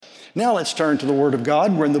Now let's turn to the Word of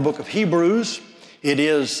God. We're in the book of Hebrews. It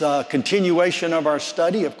is a continuation of our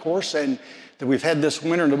study, of course, and that we've had this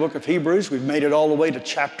winter in the book of Hebrews. We've made it all the way to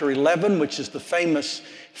chapter 11, which is the famous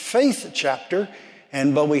faith chapter.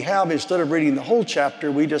 But we have, instead of reading the whole chapter,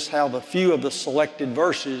 we just have a few of the selected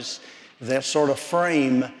verses that sort of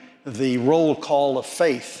frame the roll call of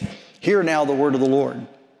faith. Hear now the word of the Lord.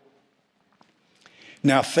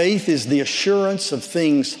 Now faith is the assurance of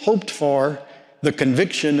things hoped for, the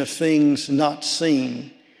conviction of things not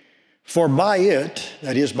seen. For by it,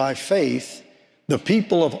 that is by faith, the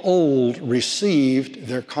people of old received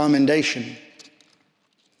their commendation.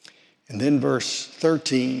 And then verse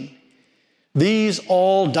 13, these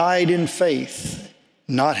all died in faith,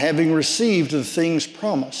 not having received the things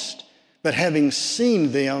promised, but having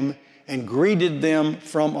seen them and greeted them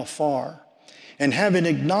from afar, and having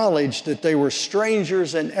acknowledged that they were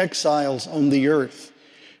strangers and exiles on the earth.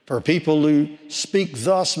 For people who speak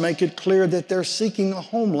thus make it clear that they're seeking a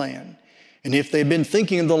homeland. And if they'd been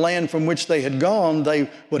thinking of the land from which they had gone, they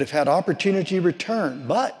would have had opportunity to return.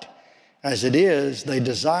 But as it is, they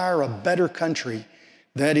desire a better country,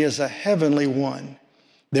 that is a heavenly one.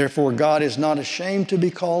 Therefore, God is not ashamed to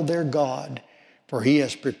be called their God, for he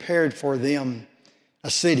has prepared for them a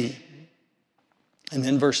city. And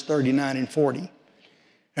then verse 39 and 40.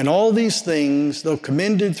 And all these things, though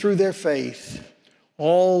commended through their faith,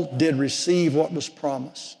 all did receive what was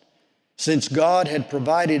promised, since God had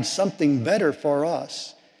provided something better for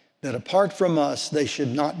us, that apart from us they should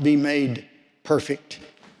not be made perfect.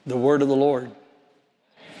 The word of the Lord.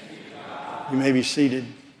 You may be seated.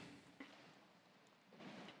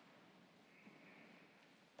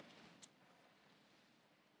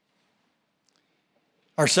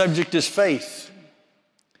 Our subject is faith.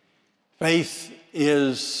 Faith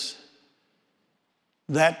is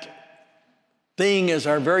that thing, as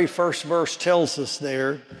our very first verse tells us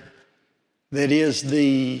there, that is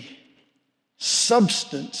the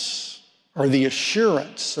substance or the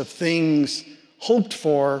assurance of things hoped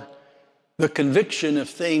for, the conviction of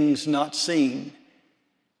things not seen.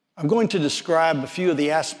 I'm going to describe a few of the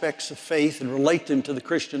aspects of faith and relate them to the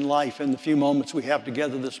Christian life in the few moments we have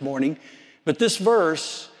together this morning. But this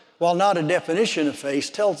verse, while not a definition of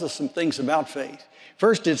faith, tells us some things about faith.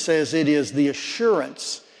 First, it says it is the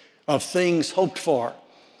assurance of things hoped for.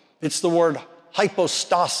 It's the word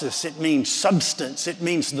hypostasis. It means substance. It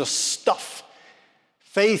means the stuff.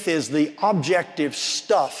 Faith is the objective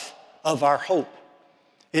stuff of our hope.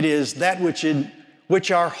 It is that in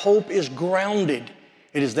which our hope is grounded.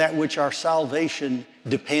 It is that which our salvation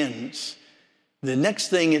depends. The next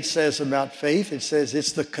thing it says about faith, it says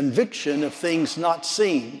it's the conviction of things not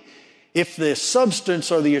seen. If the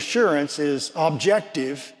substance or the assurance is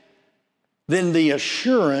objective, then the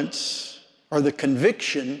assurance or the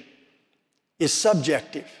conviction is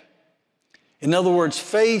subjective. In other words,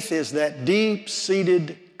 faith is that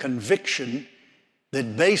deep-seated conviction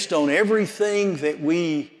that based on everything that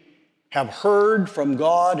we have heard from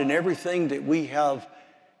God and everything that we have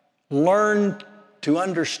learned to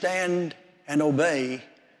understand and obey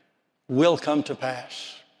will come to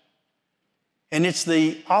pass. And it's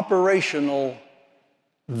the operational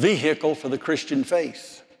vehicle for the Christian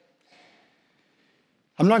faith.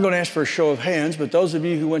 I'm not going to ask for a show of hands, but those of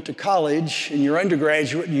you who went to college in your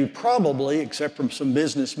undergraduate, you probably, except from some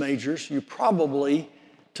business majors, you probably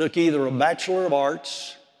took either a Bachelor of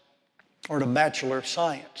Arts or a Bachelor of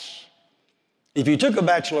Science. If you took a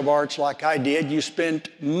Bachelor of Arts like I did, you spent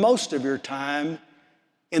most of your time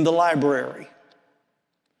in the library.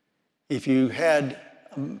 If you had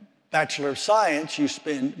a Bachelor of Science, you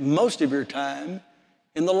spend most of your time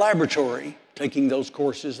in the laboratory, taking those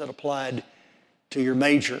courses that applied to your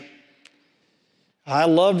major. I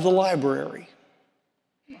loved the library.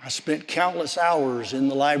 I spent countless hours in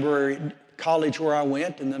the library at college where I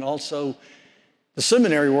went, and then also the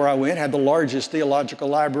seminary where I went had the largest theological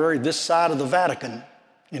library this side of the Vatican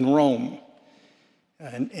in Rome.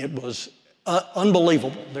 And it was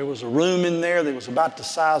unbelievable. There was a room in there that was about the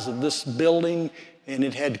size of this building, and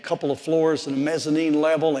it had a couple of floors and a mezzanine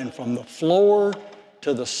level, and from the floor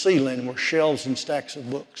to the ceiling were shelves and stacks of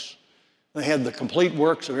books. They had the complete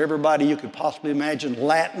works of everybody you could possibly imagine,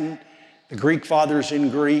 Latin, the Greek fathers in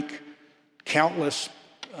Greek, countless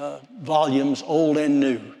volumes, old and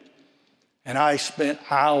new. And I spent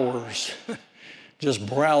hours just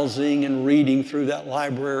browsing and reading through that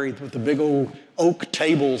library with the big old oak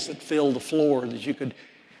tables that filled the floor that you could.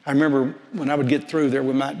 I remember when I would get through, there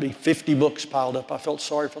might be 50 books piled up. I felt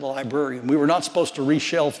sorry for the librarian. We were not supposed to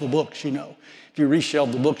reshelve the books, you know. If you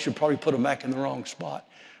reshelved the books, you'd probably put them back in the wrong spot.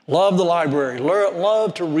 Loved the library,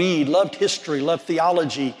 loved to read, loved history, loved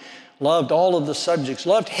theology, loved all of the subjects,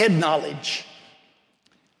 loved head knowledge,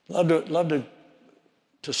 loved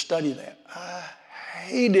to study that. I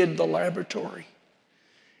hated the laboratory.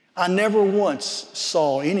 I never once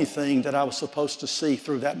saw anything that I was supposed to see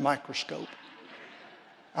through that microscope.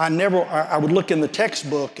 I would look in the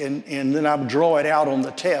textbook and then I would draw it out on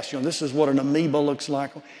the test. This is what an amoeba looks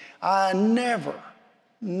like. I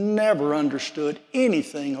never understood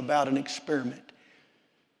anything about an experiment.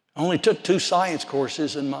 I only took 2 science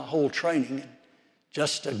courses in my whole training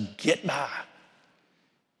just to get by.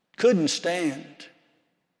 Couldn't stand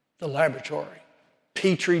the laboratory.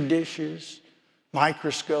 Petri dishes,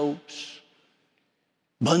 microscopes,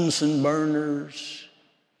 Bunsen burners,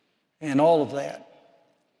 and all of that.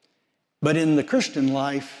 But in the Christian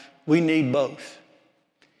life, we need both.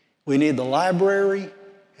 We need the library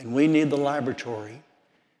and we need the laboratory.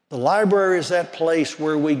 The library is that place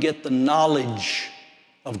where we get the knowledge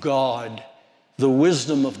of God, the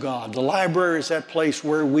wisdom of God. The library is that place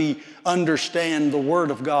where we understand the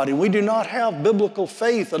Word of God. And we do not have biblical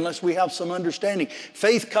faith unless we have some understanding.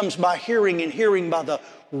 Faith comes by hearing, and hearing by the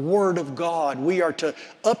Word of God. We are to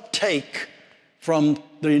uptake from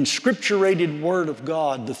the inscripturated Word of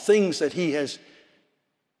God the things that He has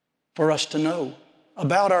for us to know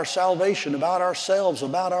about our salvation, about ourselves,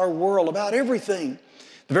 about our world, about everything.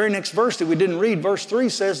 The very next verse that we didn't read, verse 3,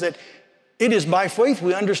 says that it is by faith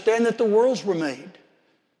we understand that the worlds were made.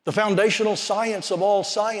 The foundational science of all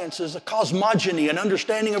science is a cosmogony, an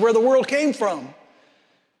understanding of where the world came from.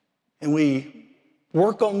 And we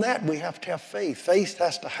work on that. We have to have faith. Faith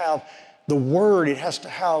has to have the Word. It has to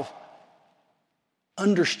have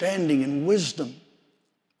understanding and wisdom.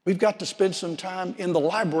 We've got to spend some time in the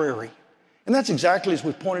library. And that's exactly, as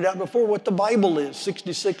we pointed out before, what the Bible is.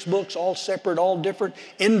 66 books, all separate, all different,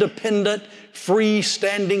 independent,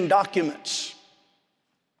 freestanding documents.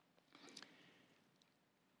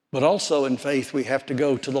 But also in faith, we have to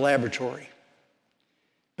go to the laboratory,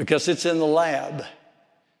 because it's in the lab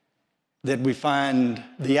that we find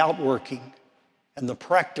the outworking and the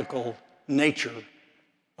practical nature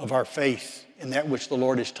of our faith in that which the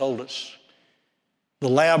Lord has told us. The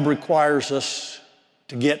lab requires us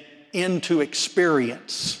to get into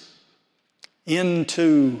experience,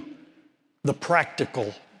 into the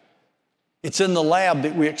practical. It's in the lab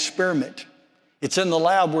that we experiment. It's in the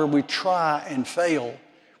lab where we try and fail.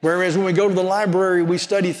 Whereas when we go to the library, we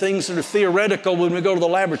study things that are theoretical. When we go to the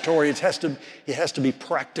laboratory, it has to be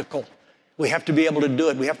practical. We have to be able to do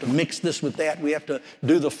it. We have to mix this with that. We have to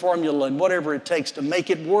do the formula and whatever it takes to make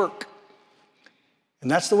it work. And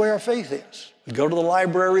that's the way our faith is. We go to the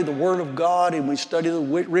library, the Word of God, and we study the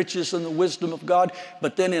riches and the wisdom of God.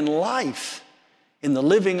 But then in life, in the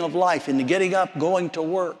living of life, in the getting up, going to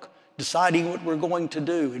work, deciding what we're going to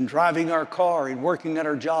do, in driving our car, in working at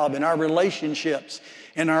our job, in our relationships,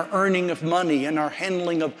 in our earning of money, in our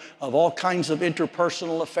handling of all kinds of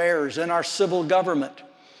interpersonal affairs, in our civil government,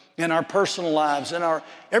 in our personal lives, in our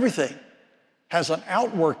everything has an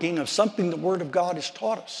outworking of something the Word of God has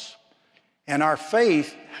taught us. And our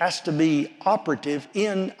faith has to be operative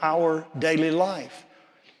in our daily life.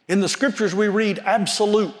 In the Scriptures, we read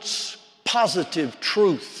absolutes, positive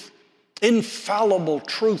truth, infallible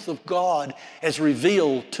truth of God as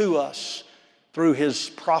revealed to us through His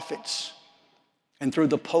prophets and through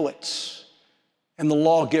the poets and the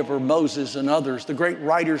lawgiver Moses and others, the great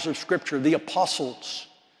writers of Scripture, the apostles.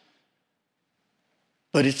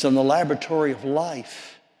 But it's in the laboratory of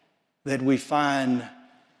life that we find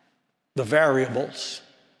the variables,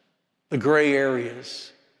 the gray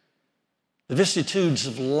areas, the vicissitudes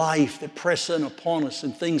of life that press in upon us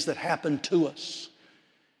and things that happen to us.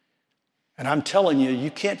 And I'm telling you,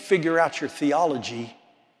 you can't figure out your theology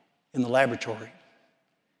in the laboratory,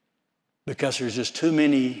 because there's just too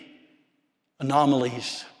many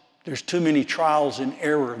anomalies. There's too many trials and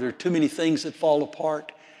error. There are too many things that fall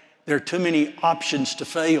apart. There are too many options to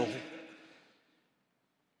fail.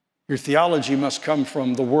 Your theology must come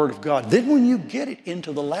from the Word of God. Then when you get it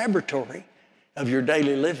into the laboratory of your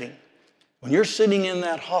daily living, when you're sitting in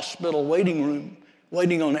that hospital waiting room,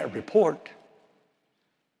 waiting on that report,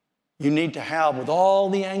 you need to have, with all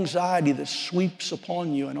the anxiety that sweeps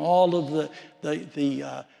upon you and all of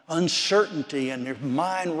the uncertainty and your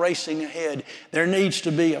mind racing ahead, there needs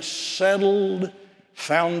to be a settled,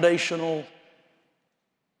 foundational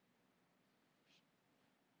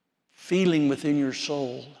feeling within your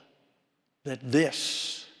soul that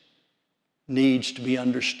this needs to be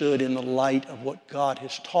understood in the light of what God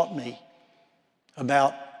has taught me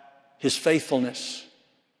about His faithfulness,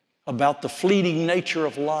 about the fleeting nature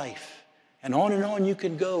of life, And on you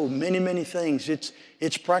can go. Many, many things.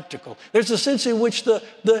 It's practical. There's a sense in which the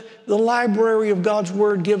library of God's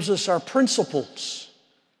Word gives us our principles.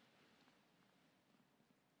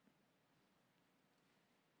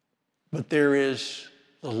 But there is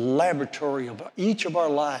the laboratory of each of our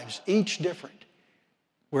lives, each different,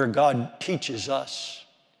 where God teaches us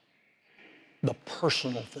the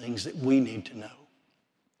personal things that we need to know.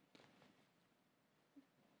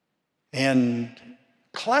 And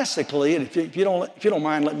classically, and if you don't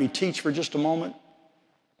mind, let me teach for just a moment.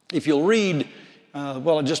 If you'll read,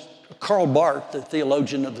 Karl Barth, the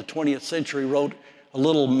theologian of the 20th century, wrote a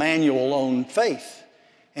little manual on faith.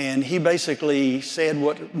 And he basically said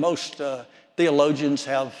what most theologians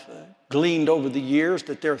have gleaned over the years,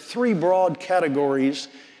 that there are three broad categories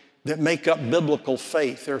that make up biblical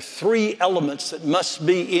faith. There are three elements that must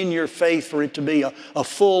be in your faith for it to be a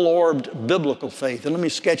full-orbed biblical faith. And let me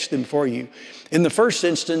sketch them for you. In the first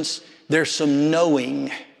instance, there's some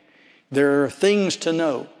knowing. There are things to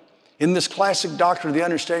know. In this classic doctrine of the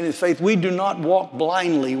understanding of faith, we do not walk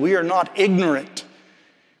blindly. We are not ignorant.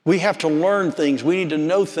 We have to learn things. We need to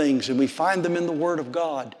know things, and we find them in the Word of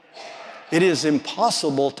God. It is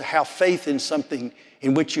impossible to have faith in something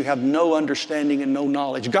in which you have no understanding and no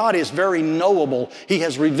knowledge. God is very knowable. He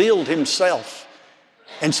has revealed Himself.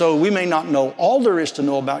 And so we may not know all there is to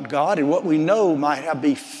know about God, and what we know might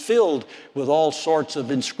be filled with all sorts of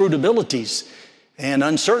inscrutabilities and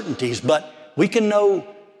uncertainties, but we can know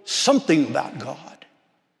something about God.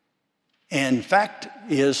 And fact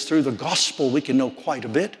is, through the gospel, we can know quite a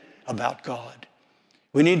bit about God.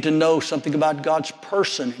 We need to know something about God's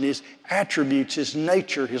person and His attributes, His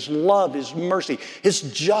nature, His love, His mercy, His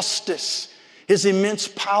justice, His immense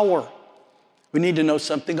power. We need to know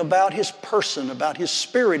something about His person, about His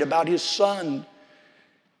Spirit, about His Son.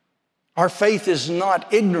 Our faith is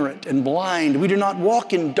not ignorant and blind. We do not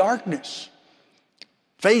walk in darkness.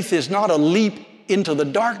 Faith is not a leap into the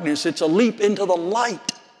darkness, it's a leap into the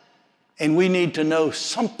light. And we need to know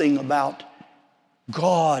something about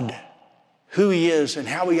God, who He is and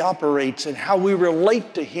how He operates and how we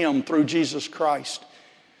relate to Him through Jesus Christ.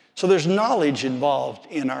 So there's knowledge involved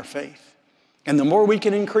in our faith. And the more we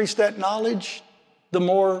can increase that knowledge, the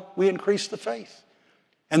more we increase the faith.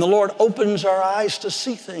 And the Lord opens our eyes to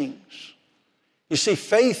see things. You see,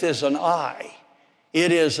 faith is an eye.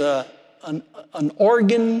 It is an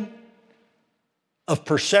organ of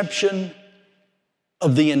perception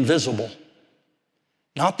of the invisible.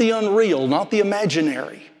 Not the unreal, not the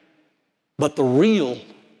imaginary, but the real.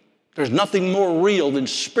 There's nothing more real than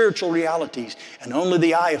spiritual realities, and only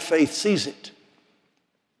the eye of faith sees it.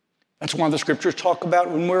 That's why the scriptures talk about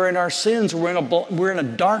when we're in our sins, we're in a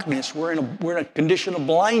darkness, we're in a condition of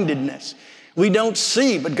blindedness. We don't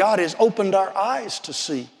see, but God has opened our eyes to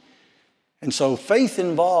see. And so faith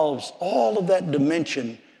involves all of that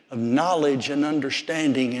dimension of knowledge and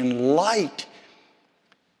understanding and light.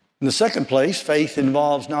 In the second place, faith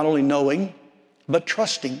involves not only knowing, but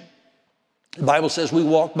trusting. The Bible says we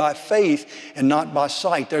walk by faith and not by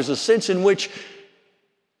sight. There's a sense in which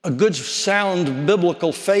a good, sound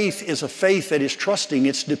biblical faith is a faith that is trusting,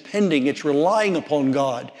 it's depending, it's relying upon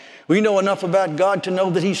God. We know enough about God to know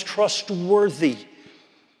that He's trustworthy.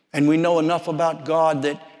 And we know enough about God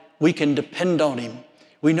that we can depend on Him.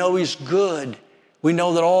 We know He's good. We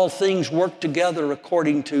know that all things work together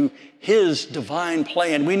according to His divine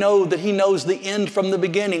plan. We know that He knows the end from the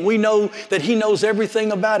beginning. We know that He knows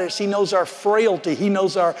everything about us. He knows our frailty. He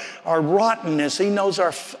knows our rottenness. He knows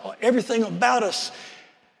everything about us.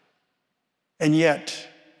 And yet,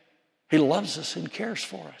 He loves us and cares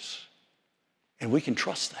for us. And we can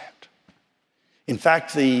trust that. In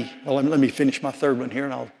fact, let me finish my third one here,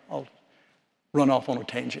 and I'll run off on a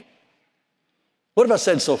tangent. What have I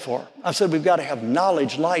said so far? I've said we've got to have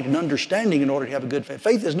knowledge, light, and understanding in order to have a good faith.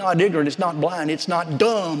 Faith is not ignorant, it's not blind, it's not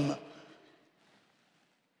dumb.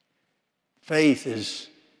 Faith is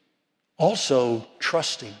also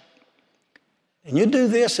trusting. And you do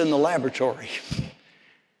this in the laboratory.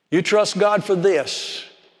 You trust God for this,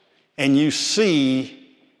 and you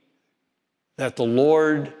see that the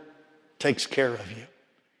Lord takes care of you.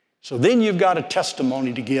 So then you've got a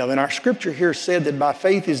testimony to give. And our scripture here said that by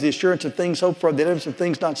faith is the assurance of things hoped for, the evidence of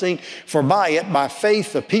things not seen. For by it, by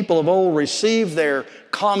faith, the people of old received their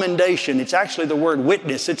commendation. It's actually the word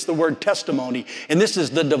witness. It's the word testimony. And this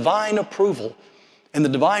is the divine approval and the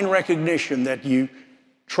divine recognition that you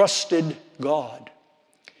trusted God.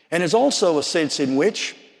 And there's also a sense in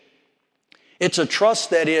which it's a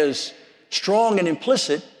trust that is strong and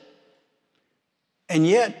implicit, and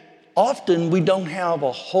yet often we don't have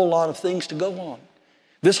a whole lot of things to go on.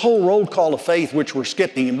 This whole roll call of faith, which we're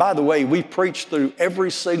skipping, and by the way, we've preached through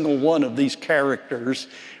every single one of these characters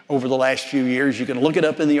over the last few years. You can look it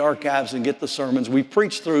up in the archives and get the sermons. We've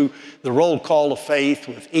preached through the roll call of faith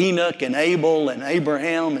with Enoch and Abel and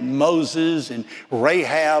Abraham and Moses and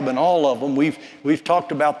Rahab and all of them. We've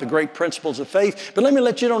talked about the great principles of faith. But let me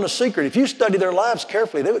let you know a secret. If you study their lives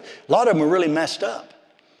carefully, a lot of them are really messed up.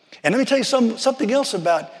 And let me tell you something else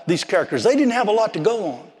about these characters. They didn't have a lot to go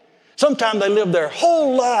on. Sometimes they lived their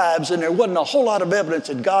whole lives and there wasn't a whole lot of evidence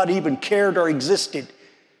that God even cared or existed.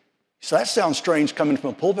 So that sounds strange coming from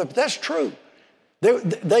a pulpit, but that's true.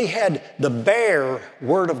 They had the bare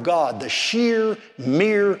Word of God, the sheer,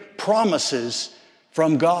 mere promises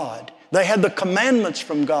from God. They had the commandments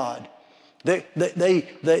from God.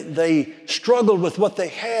 They struggled with what they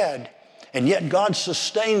had, and yet God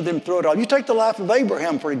sustained them through it all. You take the life of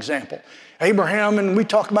Abraham, for example. Abraham, and we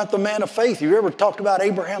talk about the man of faith. You ever talked about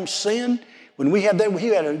Abraham's sin? When we had that, he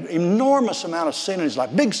had an enormous amount of sin in his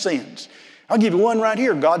life, big sins. I'll give you one right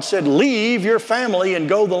here. God said, leave your family and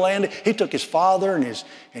go to the land. He took his father and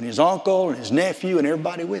his uncle and his nephew and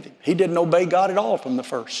everybody with him. He didn't obey God at all from the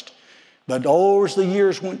first. But as the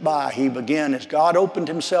years went by, he began, as God opened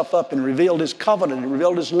himself up and revealed his covenant and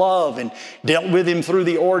revealed his love and dealt with him through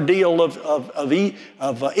the ordeal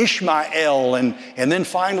of Ishmael and then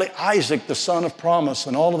finally Isaac, the son of promise,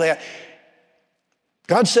 and all of that.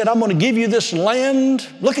 God said, I'm going to give you this land.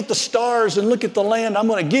 Look at the stars and look at the land. I'm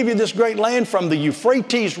going to give you this great land from the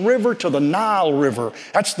Euphrates River to the Nile River.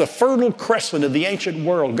 That's the fertile crescent of the ancient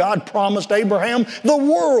world. God promised Abraham the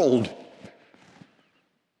world.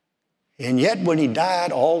 And yet when he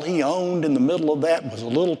died, all he owned in the middle of that was a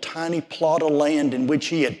little tiny plot of land in which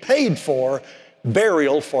he had paid for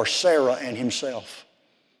burial for Sarah and himself.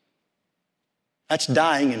 That's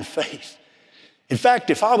dying in faith. In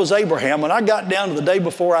fact, if I was Abraham, when I got down to the day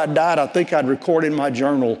before I died, I think I'd record in my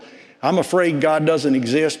journal, I'm afraid God doesn't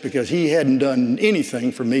exist because he hadn't done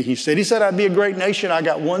anything for me. He said I'd be a great nation. I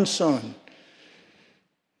got one son.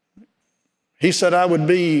 He said I would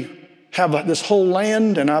have this whole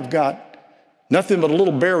land and I've got nothing but a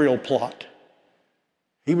little burial plot.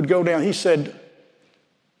 He would go down. He said,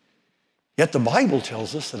 yet the Bible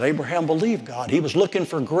tells us that Abraham believed God. He was looking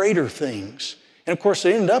for greater things. And of course,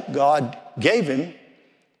 it ended up God gave him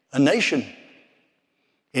a nation.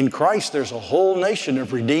 In Christ, there's a whole nation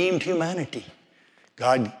of redeemed humanity.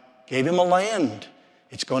 God gave him a land.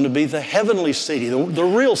 It's going to be the heavenly city, the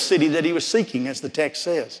real city that he was seeking, as the text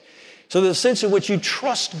says. So there's a sense in which you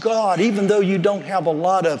trust God, even though you don't have a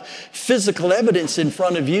lot of physical evidence in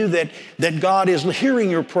front of you that God is hearing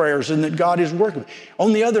your prayers and that God is working.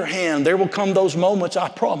 On the other hand, there will come those moments, I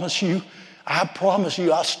promise you,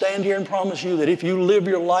 I stand here and promise you that if you live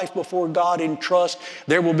your life before God in trust,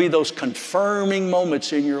 there will be those confirming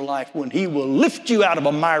moments in your life when he will lift you out of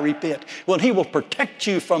a miry pit, when he will protect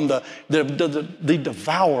you from the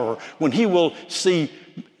devourer, when he will see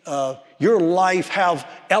your life have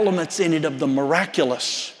elements in it of the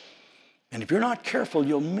miraculous. And if you're not careful,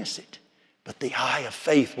 you'll miss it. But the eye of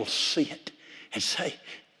faith will see it and say,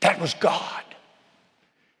 that was God.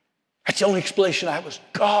 That's the only explanation. That was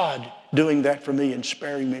God doing that for me and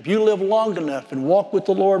sparing me. If you live long enough and walk with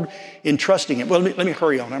the Lord in trusting him. Well, let me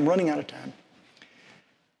hurry on. I'm running out of time.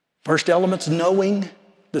 First element's knowing.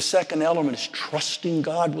 The second element is trusting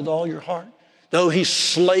God with all your heart. Though he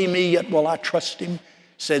slay me, yet will I trust him,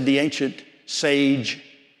 said the ancient sage.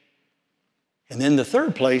 And then the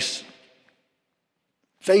third place,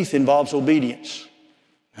 faith involves obedience.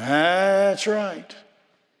 That's right.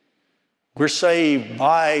 We're saved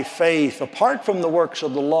by faith, apart from the works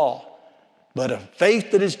of the law. But a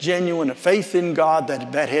faith that is genuine, a faith in God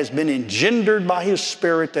that has been engendered by his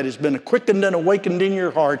Spirit, that has been quickened and awakened in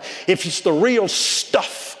your heart. If it's the real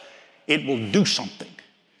stuff, it will do something.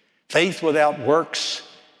 Faith without works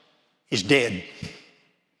is dead.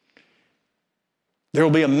 There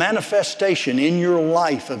will be a manifestation in your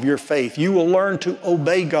life of your faith. You will learn to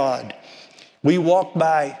obey God. We walk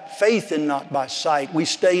by faith and not by sight. We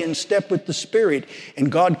stay in step with the Spirit. And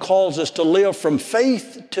God calls us to live from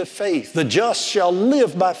faith to faith. The just shall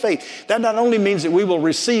live by faith. That not only means that we will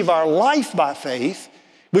receive our life by faith,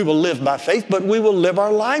 we will live by faith, but we will live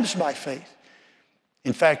our lives by faith.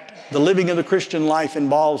 In fact, the living of the Christian life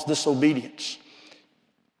involves this obedience.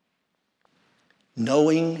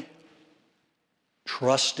 Knowing,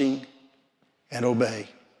 trusting, and obey.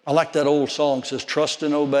 I like that old song that says, trust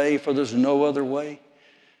and obey, for there's no other way.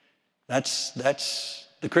 That's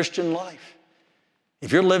the Christian life.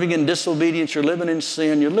 If you're living in disobedience, you're living in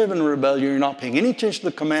sin, you're living in rebellion, you're not paying any attention to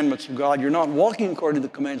the commandments of God, you're not walking according to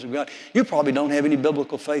the commands of God, you probably don't have any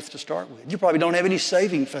biblical faith to start with. You probably don't have any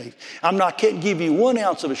saving faith. Can't give you 1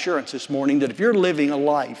 ounce of assurance this morning that if you're living a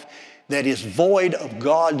life that is void of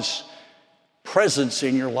God's presence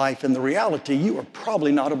in your life and the reality, you are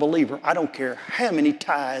probably not a believer. I don't care how many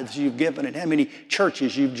tithes you've given and how many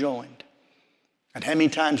churches you've joined and how many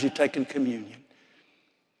times you've taken communion.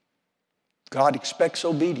 God expects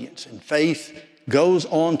obedience, and faith goes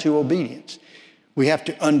on to obedience. We have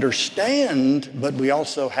to understand, but we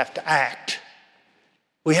also have to act.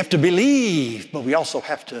 We have to believe, but we also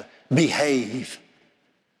have to behave.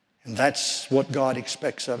 And that's what God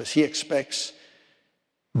expects of us. He expects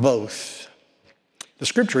both. The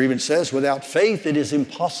scripture even says, without faith, it is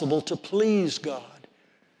impossible to please God.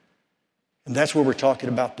 And that's what we're talking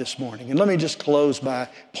about this morning. And let me just close by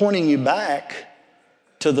pointing you back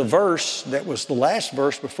to the verse that was the last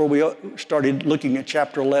verse before we started looking at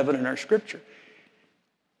chapter 11 in our scripture.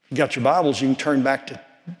 If you got your Bibles, you can turn back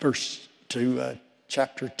to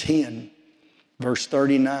chapter 10, verse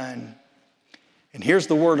 39. And here's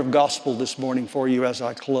the word of gospel this morning for you as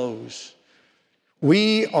I close.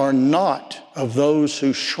 We are not of those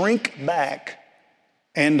who shrink back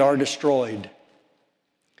and are destroyed.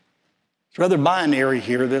 It's rather binary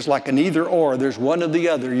here. There's like an either or. There's one or the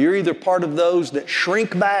other. You're either part of those that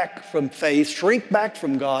shrink back from faith, shrink back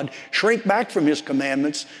from God, shrink back from His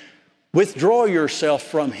commandments, withdraw yourself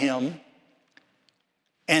from Him,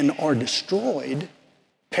 and are destroyed,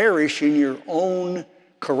 perish in your own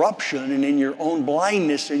corruption and in your own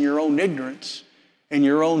blindness and your own ignorance and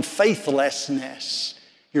your own faithlessness,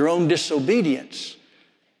 your own disobedience.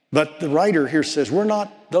 But the writer here says, we're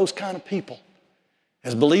not those kind of people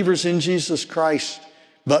as believers in Jesus Christ,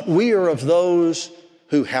 but we are of those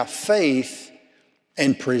who have faith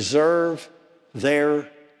and preserve their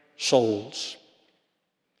souls.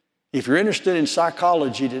 If you're interested in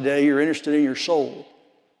psychology today, you're interested in your soul.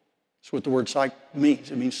 That's what the word psych means.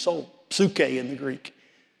 It means soul, psyche in the Greek.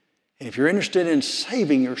 And if you're interested in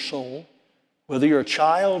saving your soul, whether you're a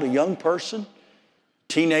child, a young person,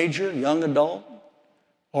 teenager, young adult,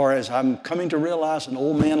 or as I'm coming to realize, an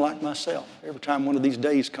old man like myself, every time one of these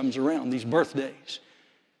days comes around, these birthdays,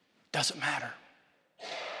 doesn't matter.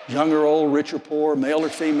 Young or old, rich or poor, male or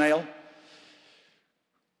female,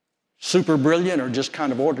 super brilliant or just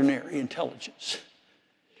kind of ordinary intelligence.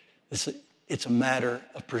 It's a matter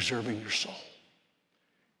of preserving your soul.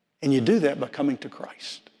 And you do that by coming to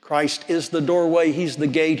Christ. Christ is the doorway, He's the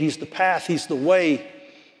gate, He's the path, He's the way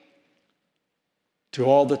to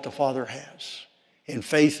all that the Father has. In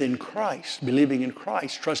faith in Christ, believing in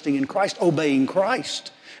Christ, trusting in Christ, obeying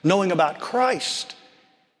Christ, knowing about Christ,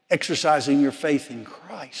 exercising your faith in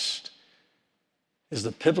Christ is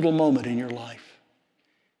the pivotal moment in your life.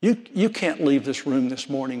 You can't leave this room this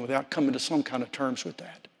morning without coming to some kind of terms with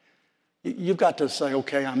that. You've got to say,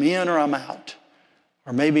 okay, I'm in or I'm out.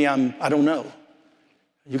 Or maybe I don't know.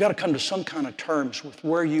 You've got to come to some kind of terms with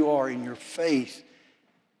where you are in your faith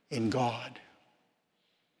in God.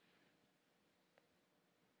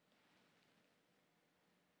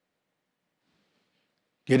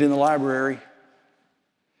 Get in the library.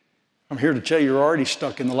 I'm here to tell you, you're already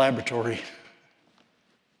stuck in the laboratory.